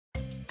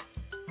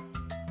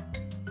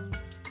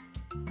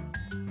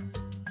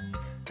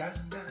Dun,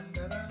 dun,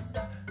 dun,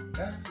 dun,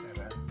 dun, dun,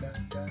 dun, dun,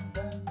 dun,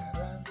 dun,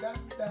 dun, dun,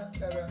 dun,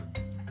 dun.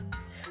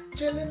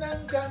 Chilling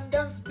on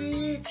Gandon's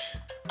beach,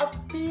 I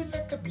feel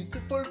like a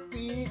beautiful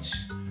peach.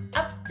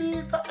 I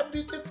feel for a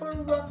beautiful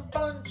rum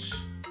punch,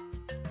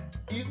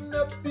 even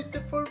a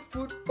beautiful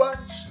fruit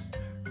punch.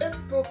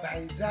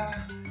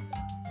 Improviser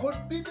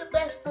could be the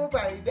best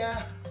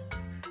provider.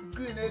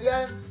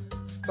 Grenadians,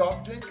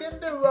 stop drinking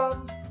the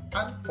rum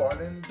and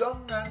falling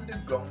down on the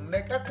ground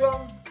like a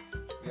clown.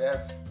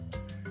 Yes,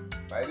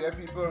 my dear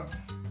people,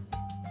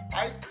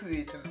 I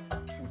created a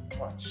fruit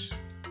punch.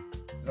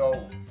 Now,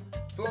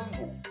 don't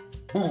go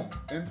boom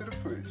into the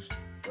fridge.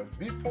 But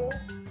before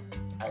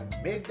I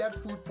make that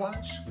fruit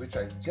punch, which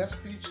I just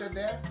featured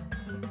there,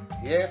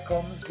 here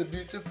comes the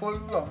beautiful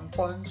rum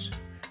punch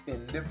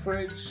in the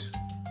fridge.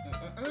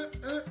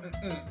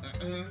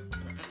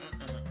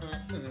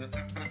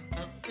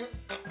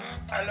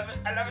 I love it,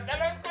 I love it, I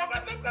love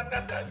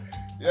it.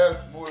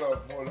 Yes, more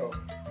love, more love.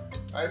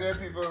 My dear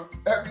people,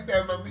 every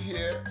time I'm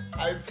here,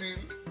 I feel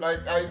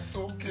like I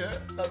so care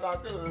that I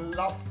can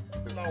laugh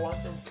till I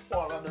want to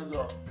fall on the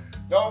ground.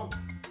 Now,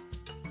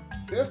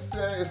 this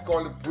is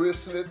called a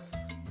bracelet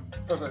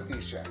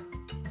presentation.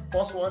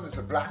 First one is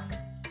a black,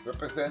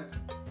 represent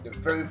the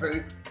very,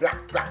 very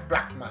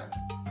black man.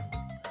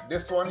 And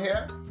this one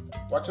here,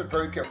 watch it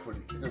very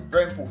carefully. It is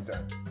very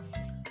important.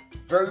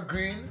 Very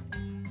green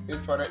is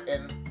for the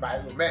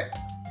environment.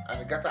 And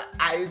it got the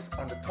eyes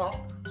on the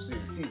top, so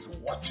you see it's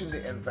watching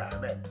the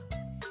environment.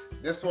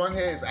 This one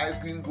here is ice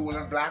green, gold,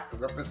 and black. It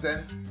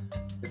represent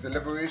it's a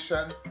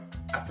liberation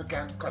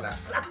African color.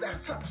 Slap that,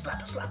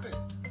 slap it.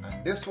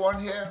 And this one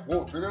here,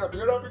 whoa, pick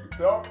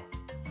it up.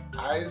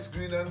 Ice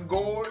green and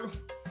gold.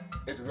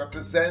 It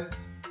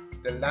represents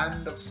the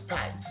land of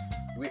spice,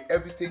 where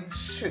everything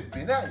should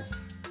be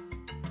nice.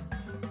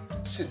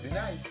 Should be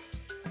nice.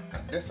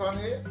 And this one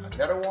here,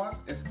 another one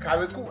is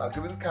carico. I've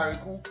given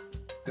carico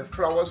the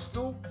flowers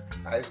too,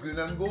 ice green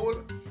and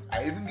gold.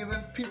 I even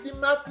given Petey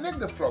Martinique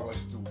the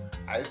flowers too,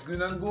 ice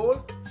green and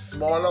gold,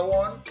 smaller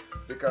one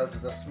because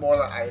it's a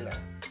smaller island.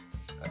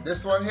 And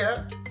this one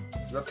here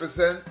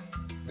represents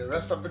the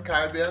rest of the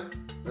Caribbean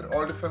with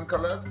all different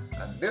colors,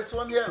 and this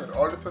one here with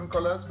all different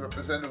colors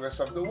represent the rest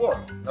of the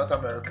world, not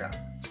America.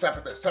 Slap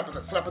it there.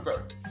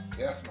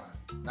 Yes, man.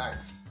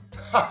 Nice.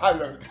 I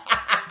love it.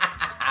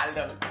 I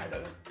love it. I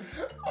love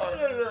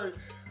it.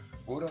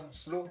 Go down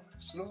slow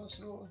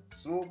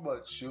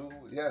but sure.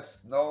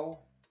 Yes, now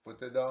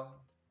put it down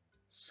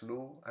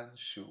slow and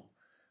sure.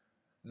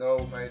 Now,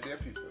 my dear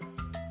people,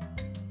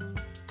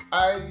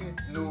 I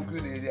know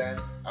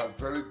Grenadians are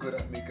very good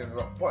at making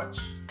rum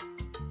punch,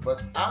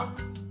 but I'm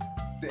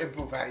the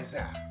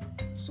improviser,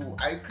 so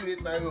I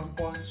create my rum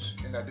punch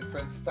in a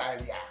different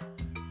style. Yeah.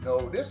 Now,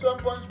 this rum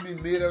punch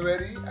been made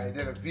already. I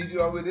did a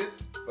video with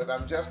it, but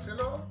I'm just,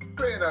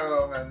 playing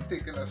around and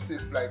taking a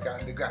sip like on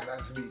the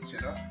Granda's beach,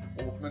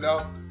 Open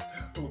up.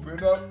 Put it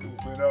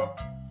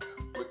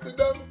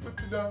down.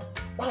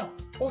 Wow,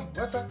 oh,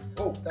 what's that?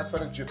 Oh, that's for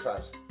the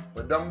drippers.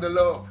 But down the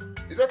love.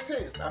 It's a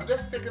taste. I'm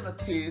just taking a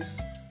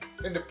taste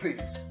in the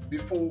place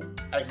before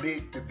I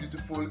make the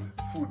beautiful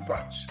fruit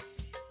punch.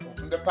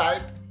 Open the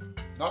pipe,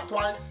 not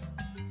twice,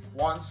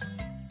 once,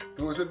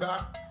 close it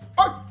back.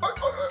 Oh,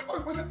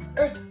 what's it?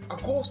 Hey, a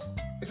ghost.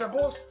 It's a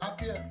ghost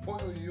up here.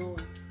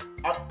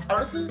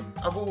 Honestly,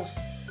 a ghost.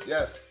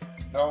 Yes.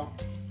 Now,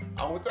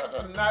 I will take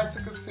a nice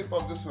little sip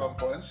of this rum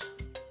punch.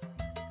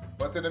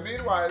 But in the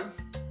meanwhile,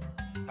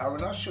 I will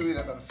not show you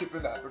that I'm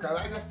sipping that because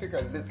I just take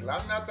a little.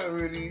 I'm not a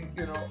really,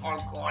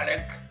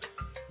 alcoholic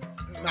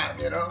man,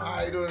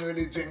 I don't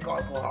really drink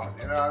alcohol,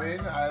 you know what I mean?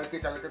 I'll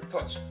take a little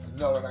touch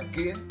now and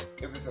again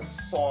if it's a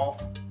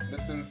soft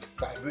little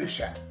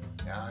vibration,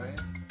 you know what I mean?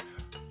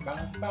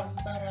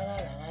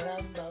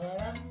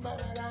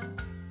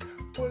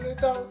 Pull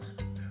it out.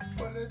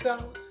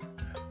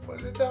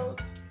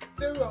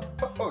 The rum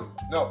punch. Oh,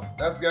 no,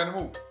 that's gonna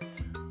move.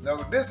 Now,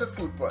 this is a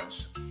fruit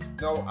punch.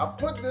 Now, I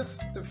put this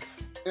to,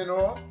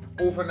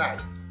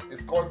 overnight.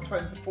 It's called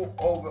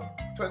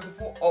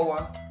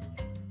 24-hour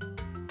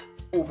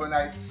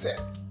overnight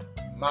set.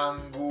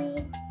 Mango,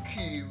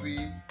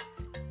 kiwi,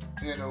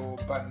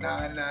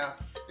 banana.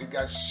 It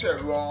got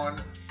Sharon.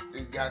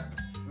 It got,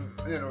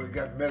 it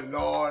got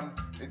melon.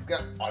 It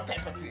got all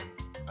type of thing.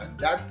 And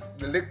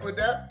the liquid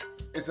there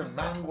is a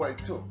mango I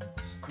took.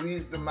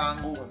 Squeeze the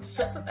mango and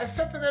set it. I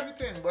set it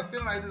everything, but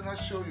I did not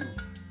show you.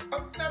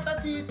 I'm not a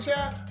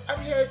teacher. I'm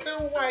here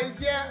to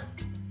wise ya.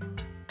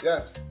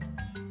 Yes.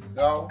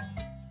 Now,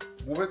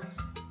 move it.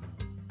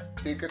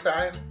 Take your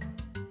time.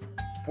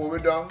 Pour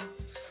it down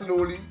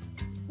slowly.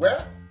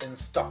 Where? In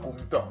Stockholm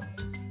town.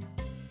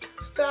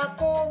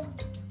 Stockholm.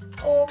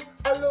 Home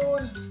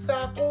alone.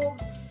 Stockholm.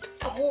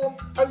 Home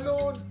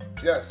alone.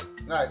 Yes.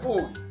 Nice.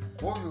 Oh,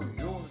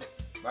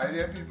 my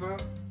dear people.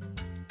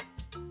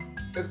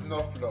 It's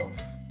enough love.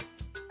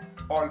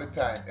 All the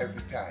time, every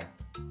time.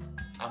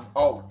 I'm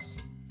out.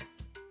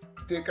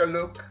 Take a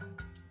look.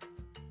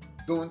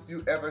 Don't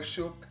you ever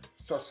shook.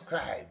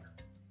 Subscribe.